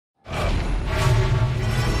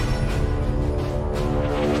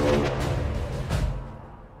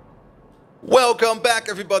Welcome back,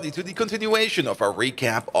 everybody, to the continuation of our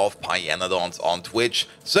recap of Pyanodons on Twitch.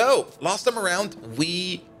 So, last time around,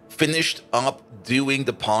 we finished up doing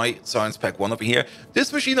the Pi Science Pack 1 over here.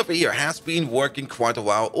 This machine over here has been working quite a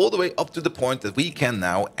while, all the way up to the point that we can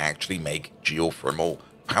now actually make geothermal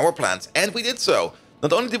power plants. And we did so.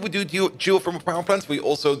 Not only did we do geothermal power plants, we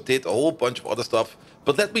also did a whole bunch of other stuff.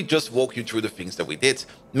 But let me just walk you through the things that we did.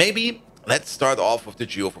 Maybe let's start off with the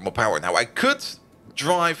geothermal power. Now, I could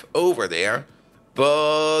drive over there,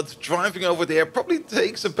 but driving over there probably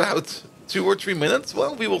takes about 2 or 3 minutes.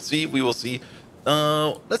 Well, we will see.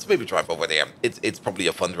 Let's maybe drive over there. It's probably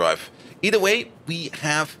a fun drive. Either way, we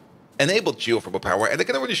have enabled geothermal power, and I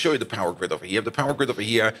can already show you the power grid over here. The power grid over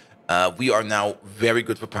here, we are now very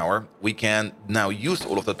good for power. We can now use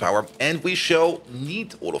all of that power, and we shall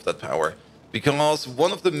need all of that power, because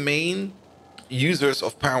one of the main users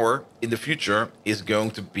of power in the future is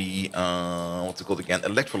going to be, what's it called again?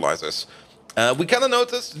 Electrolyzers. We kind of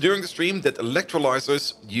noticed during the stream that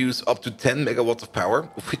electrolyzers use up to 10 megawatts of power,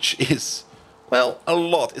 which is, well, a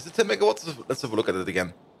lot. Is it 10 megawatts? Let's have a look at it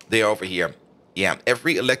again. They are over here. Yeah,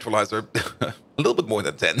 every electrolyzer, a little bit more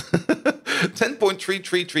than 10.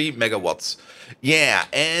 10.333 megawatts. Yeah,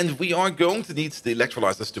 and we are going to need the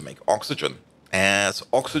electrolyzers to make oxygen, as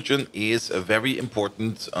oxygen is a very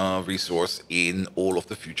important resource in all of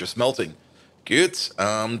the future smelting. Good.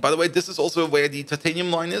 By the way, this is also where the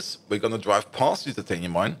titanium mine is. We're going to drive past the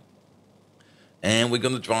titanium mine, and we're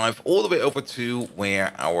going to drive all the way over to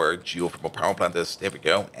where our geothermal power plant is. There we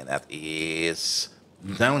go. And that is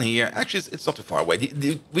down here. Actually, it's not too far away.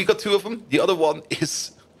 We got 2 of them. The other one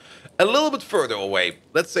is a little bit further away.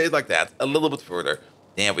 Let's say it like that. A little bit further.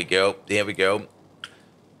 There we go. There we go.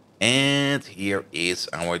 And here is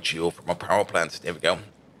our geothermal power plant. There we go.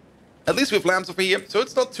 At least we have lamps over here, so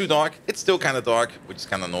it's not too dark. It's still kind of dark, which is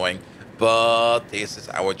kind of annoying. But this is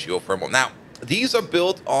our geothermal. Now, these are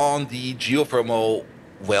built on the geothermal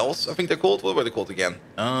wells, I think they're called. What were they called again?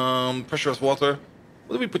 Pressurized water.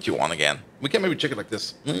 What do we put you on again? We can maybe check it like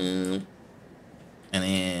this. And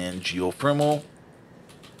then geothermal.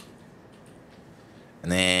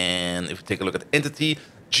 And then if we take a look at the entity,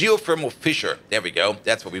 geothermal fissure. There we go.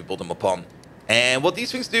 That's what we build them upon. And what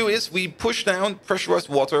these things do is we push down pressurized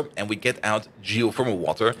water and we get out geothermal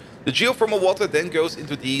water. The geothermal water then goes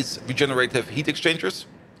into these regenerative heat exchangers,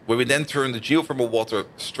 where we then turn the geothermal water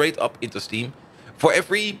straight up into steam. For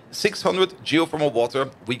every 600 geothermal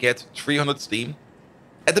water, we get 300 steam.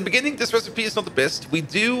 At the beginning, this recipe is not the best. We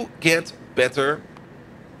do get better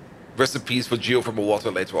recipes for geothermal water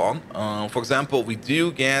later on. For example, we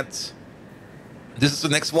do get... This is the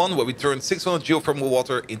next one, where we turn 600 geothermal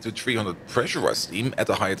water into 300 pressurized steam at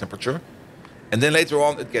a higher temperature. And then later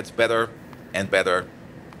on, it gets better and better.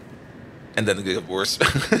 And then it gets worse.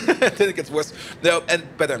 Then it gets worse. No, and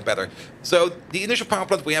better. So the initial power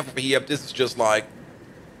plant we have over here, this is just like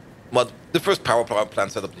what the first power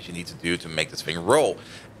plant setup that you need to do to make this thing roll.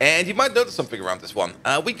 And you might notice something around this one.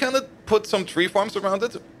 We kind of put some tree farms around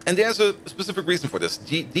it. And there's a specific reason for this.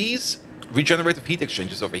 These regenerative heat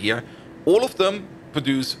exchangers over here, all of them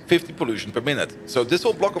produce 50 pollution per minute. So this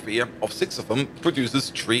whole block over here, of 6 of them,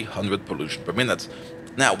 produces 300 pollution per minute.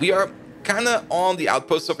 Now, we are kind of on the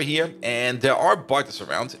outposts over here, and there are biters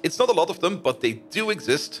around. It's not a lot of them, but they do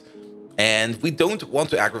exist, and we don't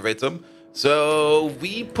want to aggravate them. So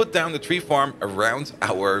we put down the tree farm around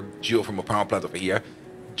our geothermal power plant over here,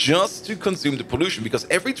 just to consume the pollution, because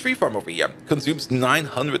every tree farm over here consumes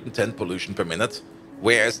 910 pollution per minute.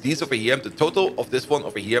 Whereas these over here, the total of this one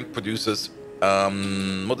over here produces,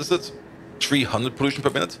 what is it? 300 pollution per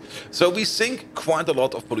minute. So we sink quite a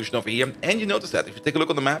lot of pollution over here. And you notice that if you take a look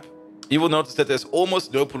on the map, you will notice that there's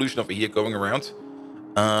almost no pollution over here going around.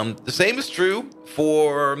 The same is true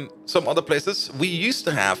for some other places. We used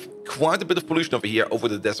to have quite a bit of pollution over here over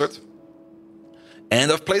the desert.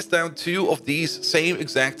 And I've placed down 2 of these same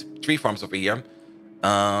exact tree farms over here.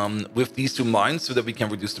 With these 2 mines, so that we can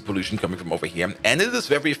reduce the pollution coming from over here. And it is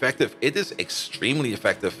very effective. It is extremely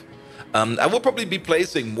effective. I will probably be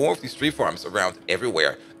placing more of these tree farms around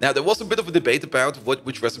everywhere. Now, there was a bit of a debate about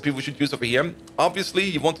which recipe we should use over here. Obviously,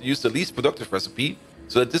 you want to use the least productive recipe,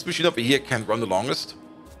 so that this machine over here can run the longest.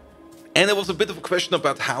 And there was a bit of a question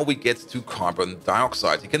about how we get to carbon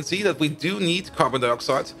dioxide. You can see that we do need carbon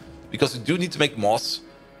dioxide, because we do need to make moss.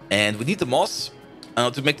 And we need the moss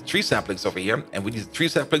to make the tree saplings over here, and we need the tree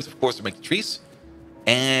saplings, of course, to make the trees.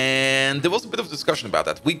 And there was a bit of discussion about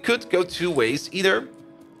that. We could go 2 ways. Either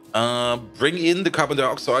bring in the carbon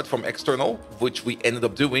dioxide from external, which we ended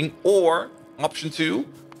up doing, or option 2,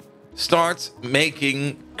 start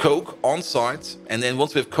making coke on site, and then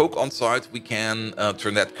once we have coke on site, we can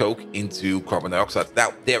turn that coke into carbon dioxide.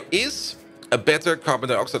 Now, there is a better carbon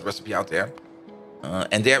dioxide recipe out there.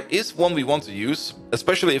 And there is one we want to use,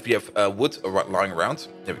 especially if you have wood lying around.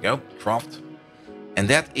 There we go, craft. And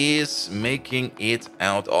that is making it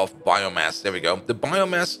out of biomass. There we go. The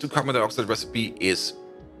biomass to carbon dioxide recipe is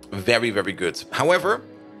very, very good. However,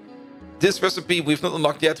 this recipe we've not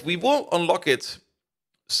unlocked yet. We will unlock it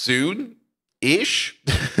soon-ish.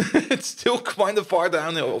 It's still kind of far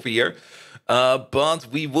down over here. But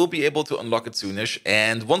we will be able to unlock it soonish.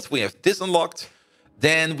 And once we have this unlocked,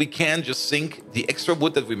 then we can just sink the extra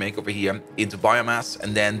wood that we make over here into biomass,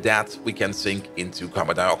 and then that we can sink into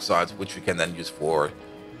carbon dioxide, which we can then use for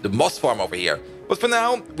the moss farm over here. But for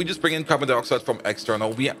now, we just bring in carbon dioxide from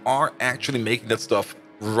external. We are actually making that stuff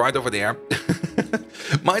right over there.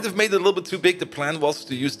 Might have made it a little bit too big. The plan was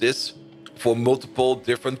to use this for multiple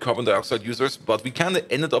different carbon dioxide users, but we kind of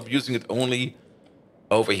ended up using it only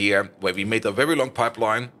over here, where we made a very long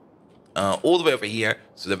pipeline all the way over here,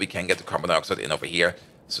 so that we can get the carbon dioxide in over here,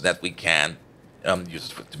 so that we can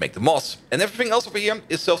use it to make the moss. And everything else over here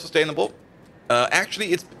is self-sustainable.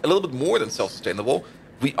 Actually, it's a little bit more than self-sustainable.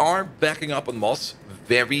 We are backing up on moss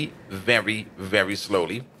very, very, very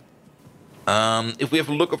slowly. If we have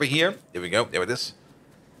a look over here, there we go, there it is.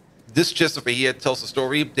 This chest over here tells the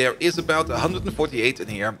story. There is about 148 in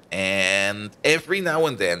here, and every now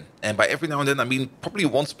and then, and by every now and then I mean probably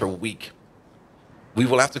once per week, we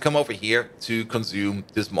will have to come over here to consume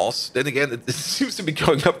this moss. Then again, it seems to be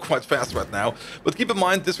going up quite fast right now. But keep in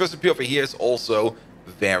mind, this recipe over here is also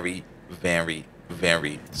very, very,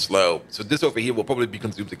 very slow. So this over here will probably be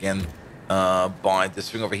consumed again by this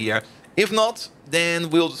thing over here. If not, then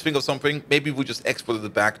we'll just think of something. Maybe we'll just export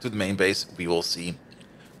it back to the main base. We will see.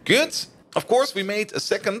 Good. Of course, we made a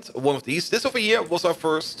second one of these. This over here was our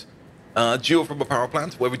first geothermal power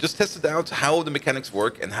plant, where we just tested out how the mechanics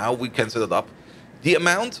work and how we can set it up. The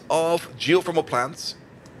amount of geothermal plants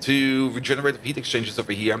to regenerative heat exchangers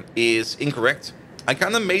over here is incorrect. I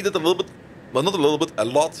kind of made it a little bit, well, not a little bit, a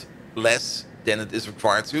lot less than it is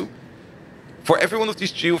required to. For every one of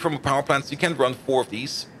these geothermal power plants, you can run 4 of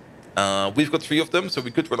these. We've got 3 of them, so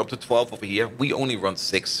we could run up to 12 over here. We only run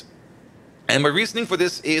 6. And my reasoning for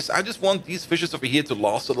this is I just want these fishes over here to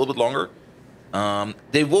last a little bit longer.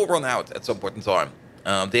 They will run out at some point in time.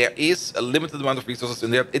 There is a limited amount of resources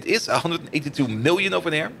in there. It is 182 million over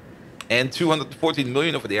there and 214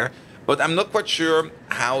 million over there, but I'm not quite sure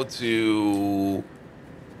how to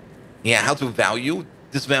value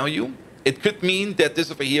this value. It could mean that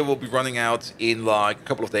this over here will be running out in like a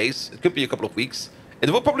couple of days. It could be a couple of weeks. It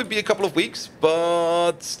will probably be a couple of weeks,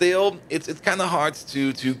 but still, it's kind of hard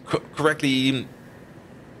to correctly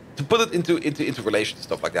to put it into relation and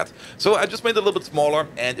stuff like that. So I just made it a little bit smaller,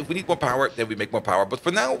 and if we need more power, then we make more power. But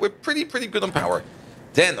for now, we're pretty good on power.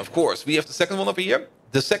 Then, of course, we have the second one over here.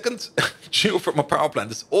 The second geothermal power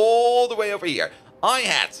plant is all the way over here. I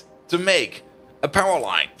had to make a power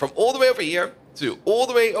line from all the way over here to all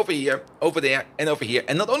the way over here, over there, and over here.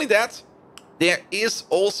 And not only that, there is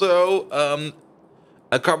also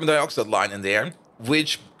a carbon dioxide line in there,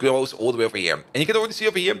 which goes all the way over here. And you can already see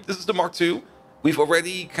over here, this is the Mark II. We've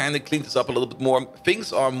already kind of cleaned this up a little bit more.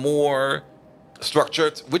 Things are more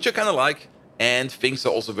structured, which I kind of like. And things are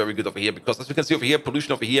also very good over here, because as we can see over here,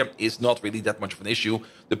 pollution over here is not really that much of an issue.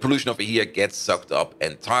 The pollution over here gets sucked up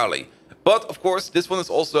entirely. But of course, this one is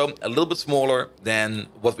also a little bit smaller than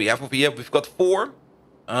what we have over here. We've got 4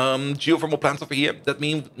 geothermal plants over here. That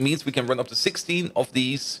means we can run up to 16 of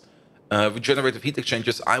these regenerative heat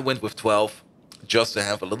exchangers. I went with 12 just to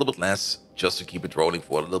have a little bit less, just to keep it rolling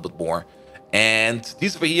for a little bit more. And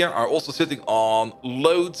these over here are also sitting on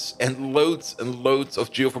loads and loads and loads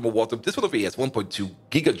of geothermal water. This one over here has 1.2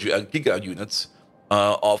 giga units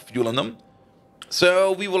of fuel in them.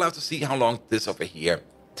 So we will have to see how long this over here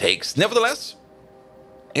takes. Nevertheless,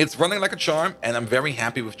 it's running like a charm, and I'm very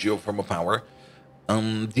happy with geothermal power.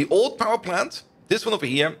 The old power plant, this one over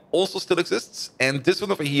here, also still exists, and this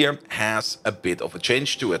one over here has a bit of a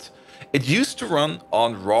change to it. It used to run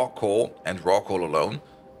on raw coal and raw coal alone.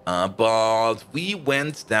 But we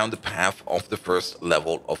went down the path of the first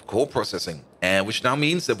level of coal processing, which now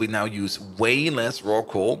means that we now use way less raw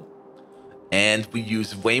coal, and we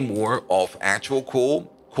use way more of actual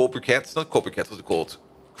coal briquettes, not coal briquettes, what's it called?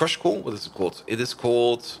 Crushed coal? What is it called? It is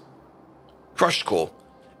called crushed coal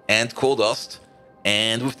and coal dust.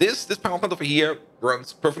 And with this power plant over here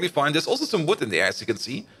runs perfectly fine. There's also some wood in there, as you can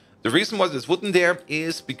see. The reason why there's wood in there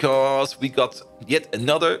is because we got yet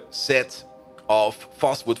another set of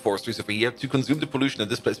fast wood forestries over here to consume the pollution that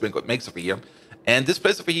this place makes over here. And this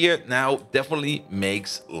place over here now definitely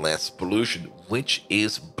makes less pollution, which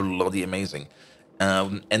is bloody amazing.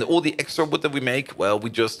 And all the extra wood that we make, well, we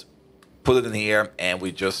just put it in here, and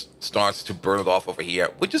we just start to burn it off over here,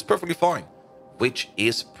 which is perfectly fine.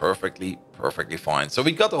 Perfectly fine. So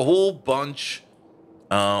we got a whole bunch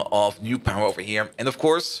of new power over here. And of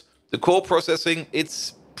course, the coal processing,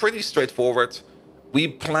 it's pretty straightforward. We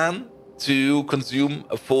plan to consume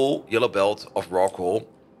a full yellow belt of raw coal.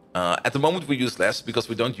 At the moment, we use less because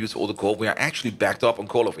we don't use all the coal. We are actually backed up on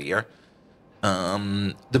coal over here.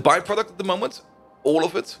 The byproduct at the moment, all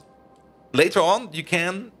of it. Later on, you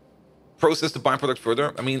can process the byproduct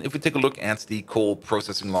further. I mean, if we take a look at the coal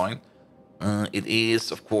processing line, it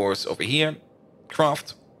is, of course, over here.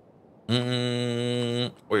 Craft.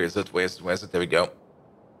 Where is it? Where's it? There we go.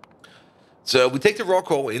 So we take the raw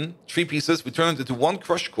coal in 3 pieces. We turn it into 1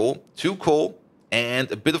 crushed coal, 2 coal,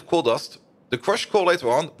 and a bit of coal dust. The crushed coal later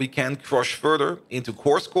on, we can crush further into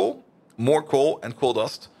coarse coal, more coal, and coal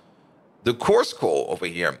dust. The coarse coal over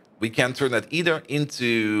here, we can turn that either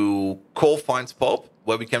into coal fines pulp,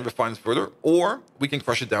 where we can refine it further, or we can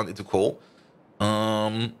crush it down into coal.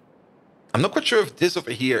 I'm not quite sure if this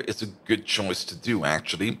over here is a good choice to do,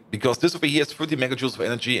 actually, because this over here is 30 megajoules of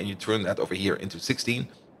energy, and you turn that over here into 16.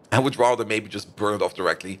 I would rather maybe just burn it off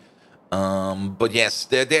directly. But yes,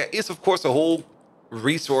 there is, of course, a whole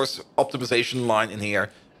resource optimization line in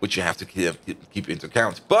here, which you have to keep into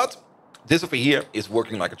account. But this over here is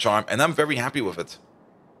working like a charm, and I'm very happy with it.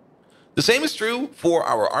 The same is true for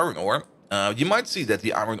our iron ore. You might see that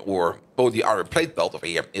the iron ore, or the iron plate belt over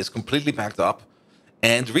here, is completely backed up.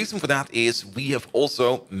 And the reason for that is we have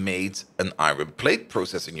also made an iron plate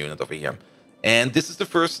processing unit over here. And this is the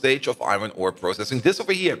first stage of iron ore processing. This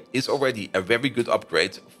over here is already a very good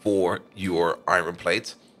upgrade for your iron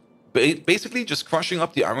plate. Basically just crushing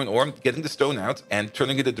up the iron ore, getting the stone out, and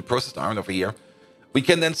turning it into processed iron over here. We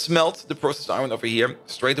can then smelt the processed iron over here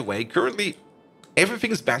straight away. Currently, everything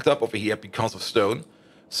is backed up over here because of stone.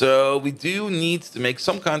 So we do need to make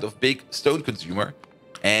some kind of big stone consumer.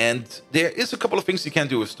 And there is a couple of things you can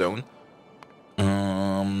do with stone.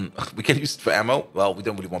 We can use it for ammo. Well, we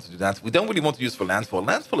don't really want to do that. We don't really want to use it for landfill.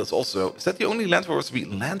 Landfill is also... Is that the only landfill recipe?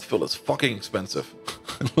 Landfill is fucking expensive.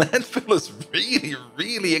 Landfill is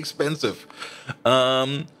really expensive.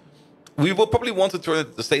 We will probably want to turn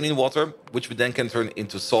it to saline water, which we then can turn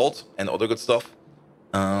into salt and other good stuff.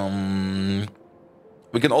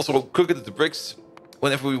 We can also cook it into bricks.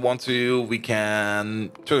 Whenever we want to, we can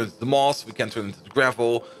turn it to moss, we can turn it into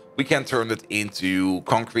gravel, we can turn it into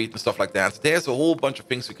concrete and stuff like that. There's a whole bunch of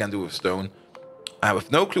things we can do with stone. I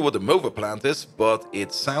have no clue what the mover plant is, but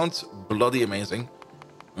it sounds bloody amazing.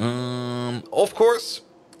 Of course,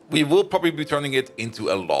 we will probably be turning it into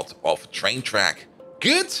a lot of train track.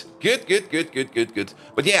 Good.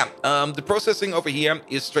 But yeah, the processing over here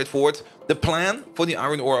is straightforward. The plan for the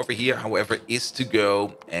iron ore over here, however, is to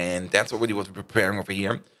go, and that's already what we're preparing over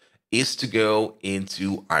here, is to go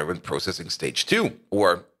into iron processing stage 2,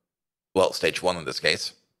 or, well, stage 1 in this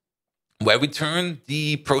case, where we turn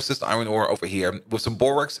the processed iron ore over here with some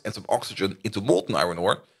borax and some oxygen into molten iron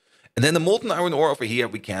ore. And then the molten iron ore over here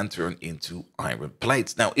we can turn into iron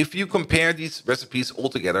plates. Now, if you compare these recipes all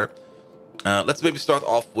together, let's maybe start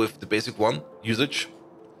off with the basic one, usage.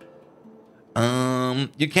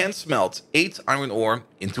 You can smelt 8 iron ore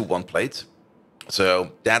into 1 plate.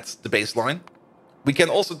 So that's the baseline. We can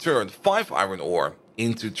also turn 5 iron ore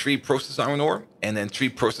into 3 processed iron ore, and then 3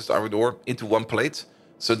 processed iron ore into 1 plate.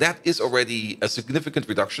 So that is already a significant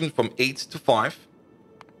reduction from 8 to 5.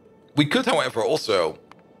 We could, however, also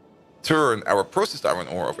turn our processed iron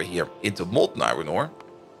ore over here into molten iron ore,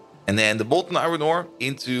 and then the molten iron ore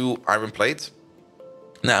into iron plate.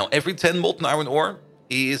 Now, every 10 molten iron ore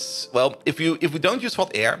is, well, if we don't use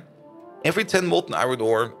hot air, every 10 molten iron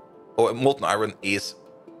ore, or molten iron, is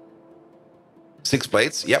 6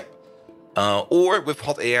 plates, yep. Or with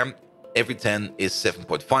hot air, every 10 is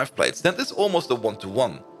 7.5 plates. That is almost a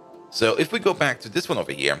 1-to-1. So if we go back to this one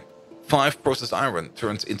over here, 5 processed iron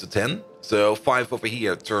turns into 10. So 5 over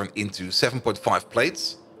here turn into 7.5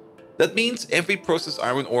 plates. That means every processed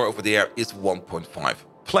iron ore over there is 1.5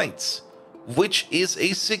 plates, which is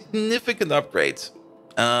a significant upgrade.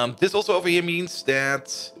 This also over here means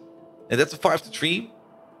that, and that's a 5-to-3.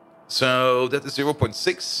 So that is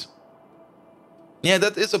 0.6. Yeah,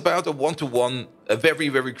 that is about a 1-to-1, a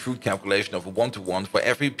very crude calculation of a 1-to-1 for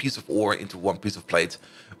every piece of ore into 1 piece of plate,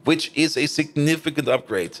 which is a significant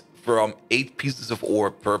upgrade from 8 pieces of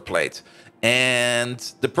ore per plate. And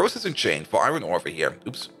the processing chain for iron ore over here,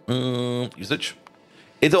 usage,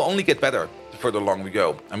 it'll only get better the further along we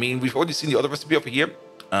go. I mean, we've already seen the other recipe over here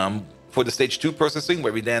for the stage 2 processing,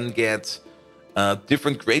 where we then get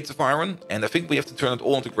different grades of iron. And I think we have to turn it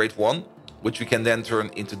all into grade 1, which we can then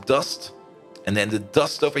turn into dust. And then the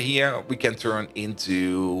dust over here we can turn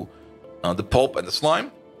into the pulp and the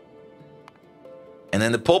slime. And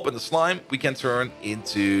then the pulp and the slime we can turn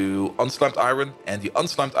into unslimed iron. And the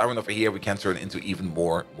unslimed iron over here we can turn into even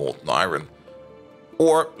more molten iron.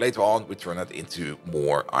 Or later on we turn it into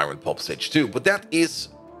more iron pulp stage 2. But that is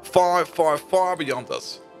far, far, far beyond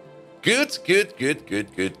us. Good, good, good,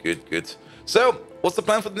 good, good, good, good. So, what's the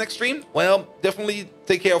plan for the next stream? Well, definitely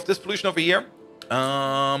take care of this pollution over here.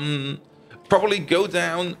 Probably go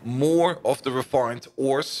down more of the refined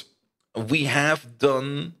ores. We have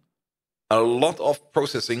done a lot of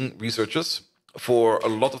processing researches for a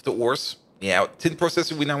lot of the ores. Yeah, tin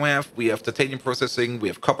processing we now have. We have titanium processing. We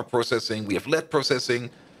have copper processing. We have lead processing.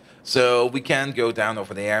 So we can go down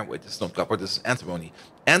over there. Wait, this is not copper. This is antimony.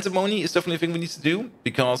 Antimony is definitely a thing we need to do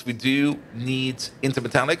because we do need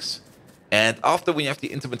intermetallics. And after we have the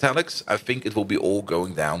intermetallics, I think it will be all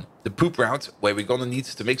going down the poop route where we're going to need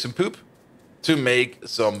to make some poop to make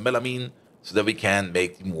some melamine so that we can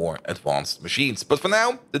make the more advanced machines. But for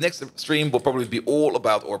now, the next stream will probably be all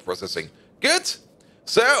about ore processing. Good?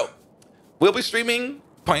 So, we'll be streaming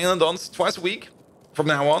Pyanodons twice a week from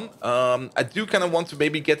now on. I do kind of want to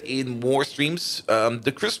maybe get in more streams.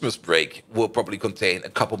 The Christmas break will probably contain a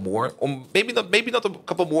couple more, or maybe not a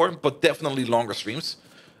couple more, but definitely longer streams.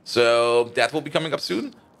 So that will be coming up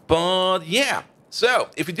soon. But yeah, so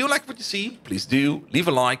if you do like what you see, please do leave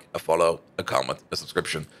a like, a follow, a comment, a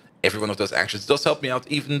subscription. Every one of those actions does help me out,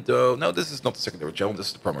 even though, no, this is not the secondary channel, this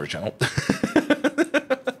is the primary channel.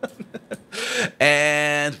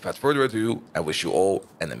 And without further ado, I wish you all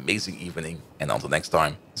an amazing evening, and until next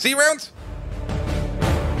time, see you around!